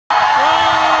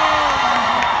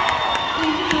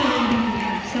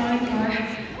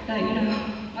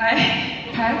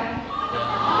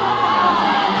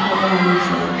So I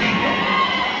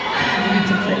have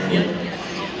to fix it.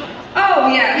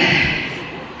 Oh yeah.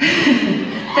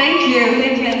 Thank you.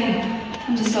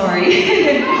 I'm just sorry.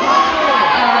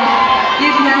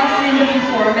 You've now seen the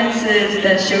performances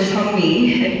that show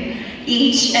Sunmi.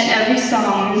 Each and every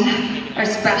song are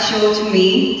special to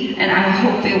me, and I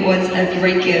hope it was a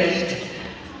great gift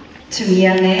to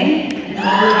미안해 and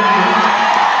all of you.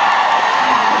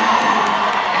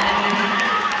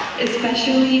 And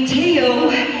especially Teo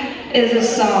is a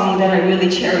song that I really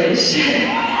cherish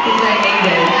because I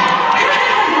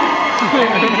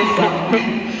hate this song.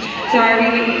 So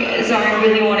I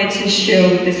really wanted to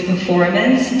show this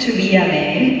performance to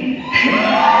미안해.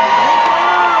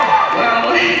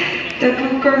 Well, the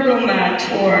Concord Mat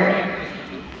tour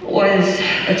was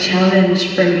a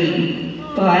challenge for me,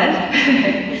 but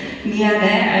미안해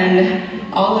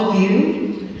and all of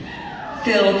you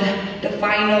filled the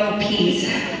final piece.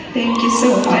 Thank you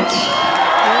so much.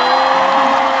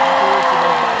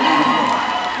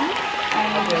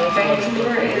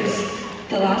 Vancouver is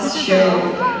the last show.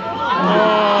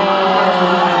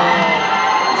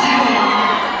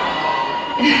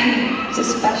 It's so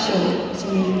special to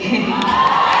me.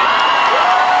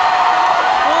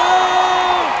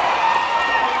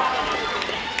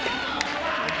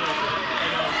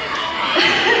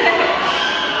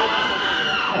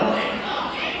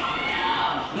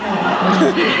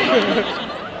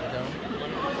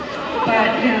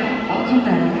 But yeah, I'll come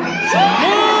back. So.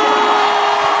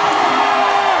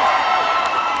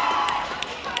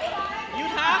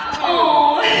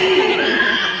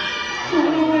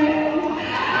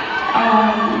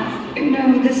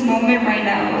 This moment right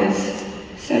now is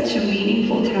such a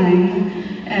meaningful time,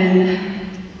 and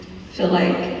feel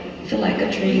like a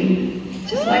dream,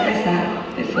 just like I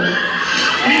said before.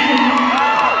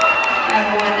 I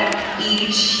want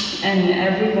each and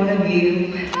every one of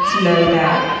you to know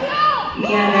that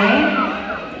미안해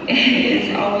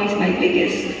is always my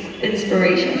biggest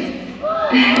inspiration.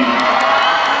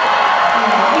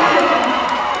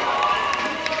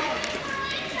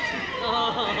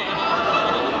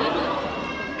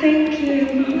 Thank you.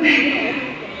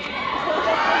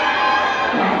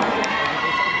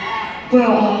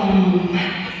 Well,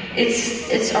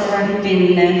 it's already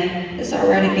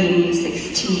been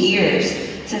 16 years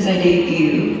since I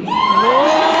debuted.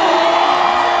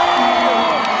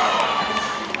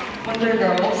 Wonder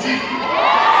Girls.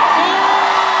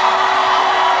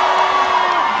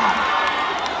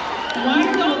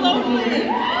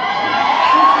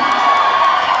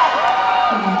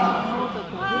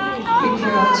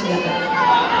 Together.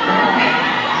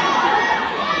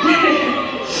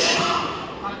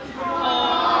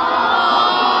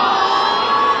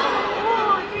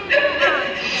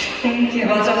 Thank you.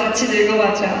 맞아, 같이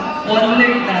늙어봤자.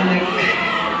 원능 나능.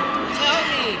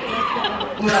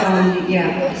 Well,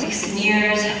 yeah, 16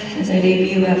 years since I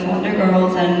debuted as Wonder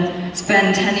Girls and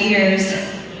spent 10 years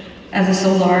as a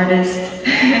solo artist.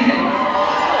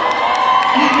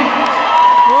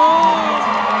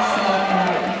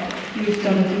 You've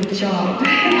done a good job.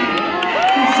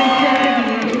 I'm so proud of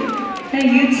you. Hey,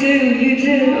 you too.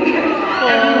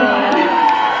 Everyone.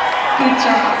 Good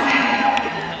job.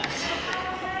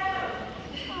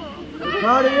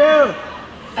 Proud of you.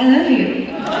 I love you.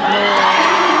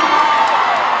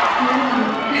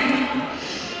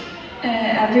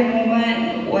 Every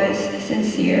moment was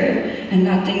sincere and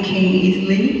nothing came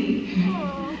easily.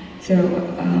 So,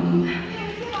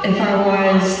 if I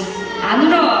was 안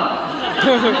울어!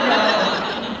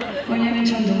 왜냐면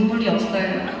전 눈물이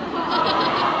없어요.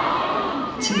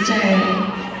 진짜예요.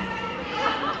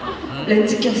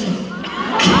 렌즈 껴서.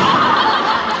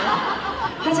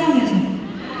 화장해서.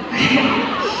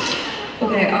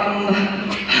 Okay,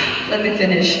 let me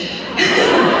finish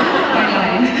my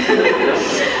line.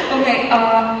 Okay,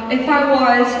 if I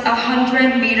was a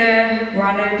 100-meter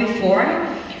runner before,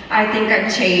 I think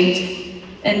I've changed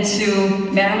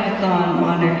into marathon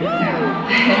runner now.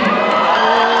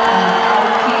 I'll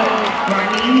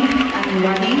keep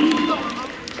running,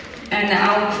 and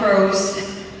I'll cross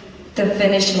the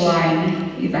finish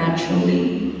line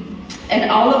eventually. And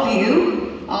all of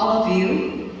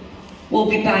you will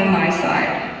be by my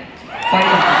side.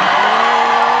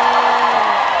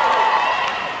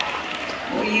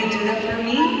 Will you do that for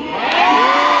me?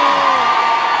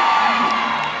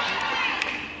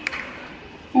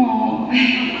 Oh,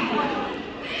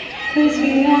 please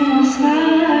be on my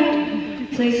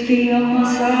side. Please be on my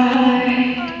side.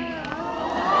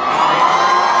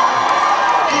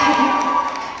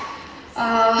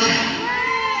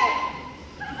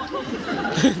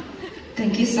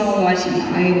 Thank you so much, and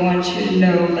I want you to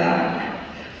know that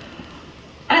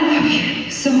I love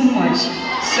you so much,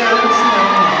 so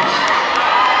much.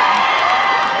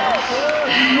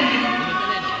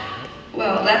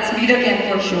 Well, let's meet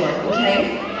again for sure,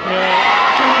 okay?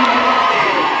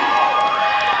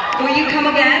 Will you come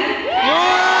again?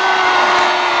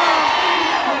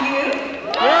 Will you?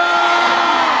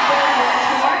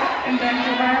 Tour in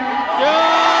Vancouver?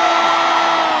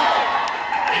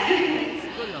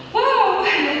 Wow!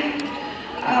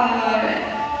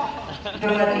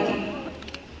 But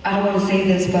I don't want to say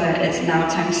this, but it's now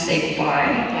time to say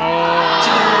goodbye to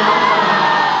the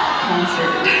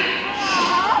concert.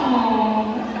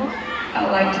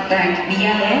 I'd like to thank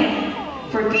Miane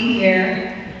for being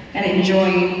here and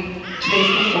enjoying today's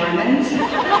performance.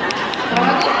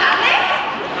 뭐라고? 안 해?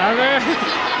 안 해.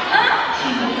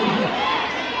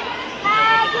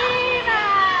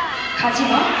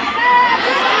 가지마.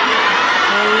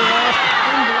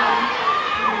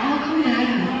 Oh, come back.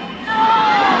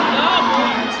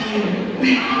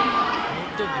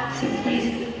 So please,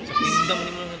 just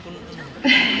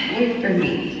wait for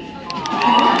me.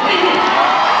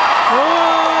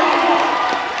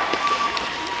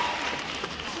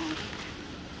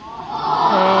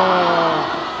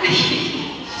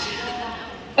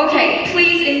 Okay,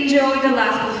 please enjoy the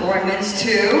last performance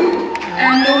too.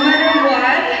 And no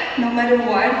matter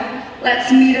what,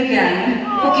 let's meet again.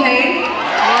 Okay?